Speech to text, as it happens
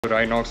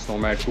Rynox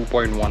Nomad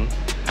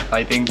 2.1.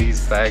 I think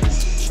these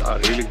bags are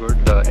really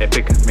good. The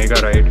epic mega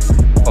ride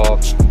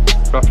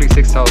of roughly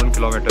 6,000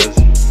 kilometers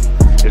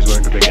is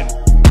going to begin.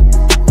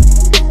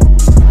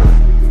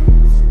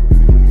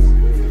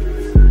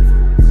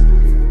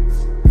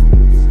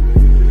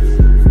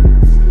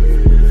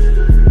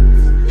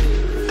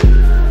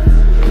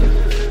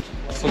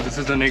 So this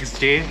is the next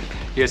day.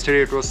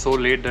 Yesterday it was so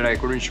late that I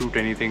couldn't shoot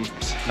anything.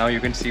 Now you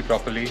can see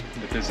properly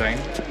the design.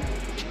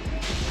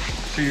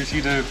 So you see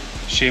the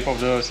shape of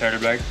the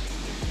saddlebag.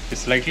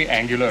 It's slightly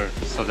angular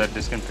so that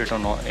this can fit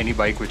on any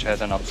bike which has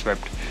an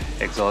upswept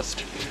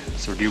exhaust.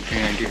 So Duke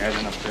 390 has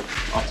an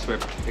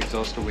upswept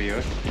exhaust over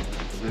here.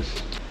 This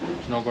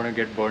is not going to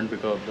get burned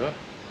because of the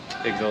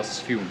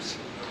exhaust fumes.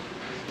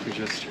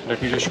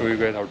 Let me just show you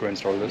guys how to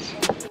install this.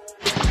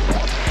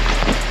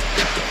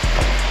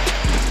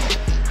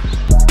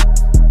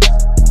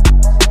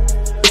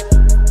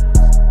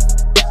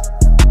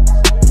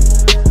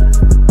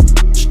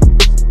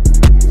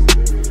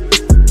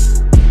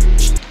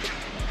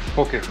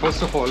 Okay,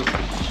 first of all,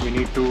 we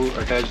need to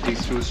attach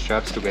these two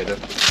straps together.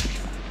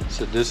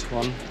 So this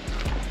one,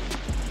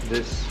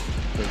 this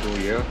will go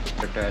here,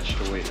 attached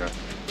over here.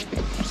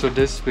 So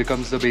this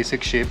becomes the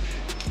basic shape.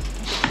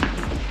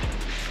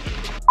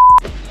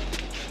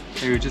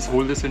 You just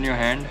hold this in your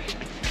hand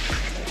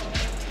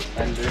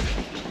and then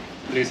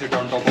place it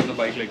on top of the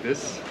bike like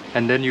this.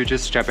 And then you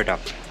just strap it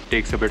up. It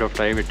takes a bit of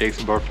time, it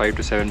takes about 5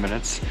 to 7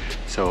 minutes.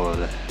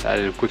 So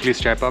I'll quickly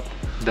strap up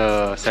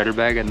the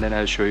saddlebag and then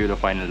I'll show you the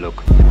final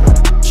look.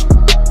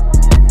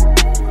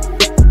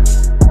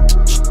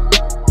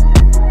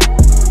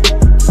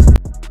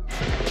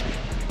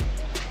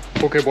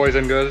 Okay boys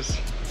and girls,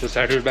 the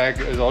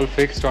saddlebag is all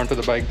fixed onto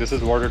the bike. This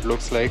is what it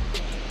looks like.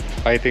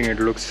 I think it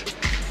looks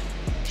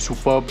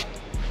superb.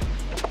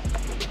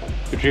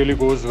 It really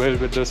goes well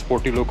with the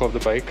sporty look of the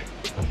bike.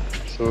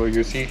 So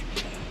you see,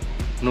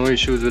 no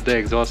issues with the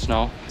exhaust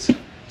now. It's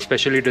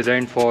specially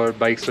designed for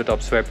bikes with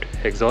upswept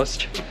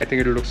exhaust. I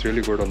think it looks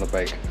really good on the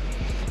bike.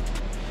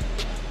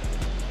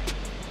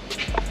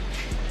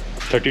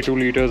 32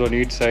 liters on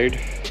each side.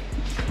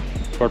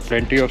 Got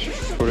plenty of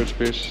storage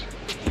space.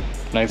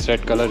 Nice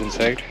red color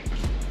inside.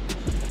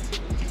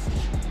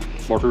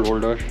 Bottle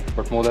holder,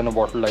 but more than a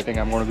bottle, I think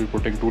I'm going to be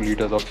putting 2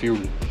 liters of fuel.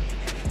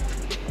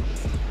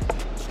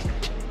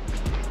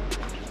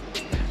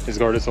 It's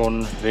got its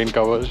own rain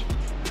covers,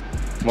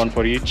 one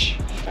for each.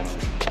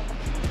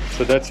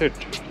 So that's it.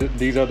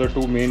 These are the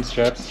two main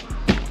straps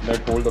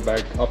that hold the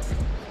bag up.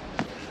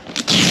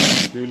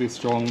 Really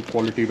strong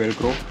quality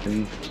Velcro.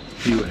 And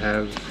you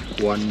have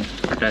one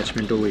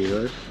attachment over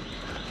here.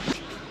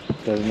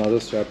 There's another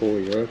strap over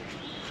here.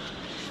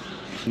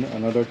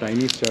 Another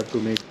tiny strap to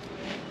make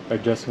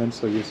adjustments.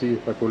 So you see,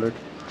 if I pull it,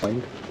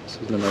 point. This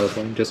is another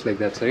point, just like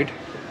that side.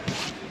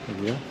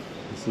 And yeah,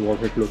 this is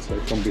what it looks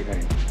like from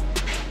behind.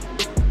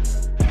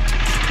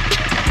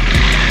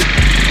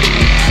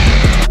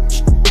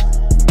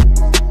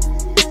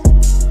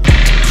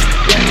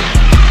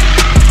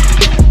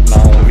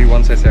 Now only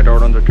once I set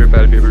out on the trip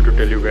I'll be able to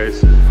tell you guys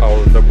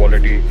how the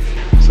quality.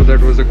 So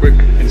that was a quick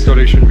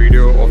installation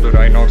video of the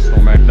Rynox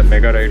Nomad. The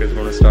mega ride is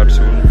going to start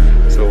soon.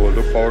 So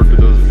look forward to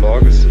those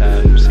vlogs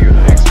and see you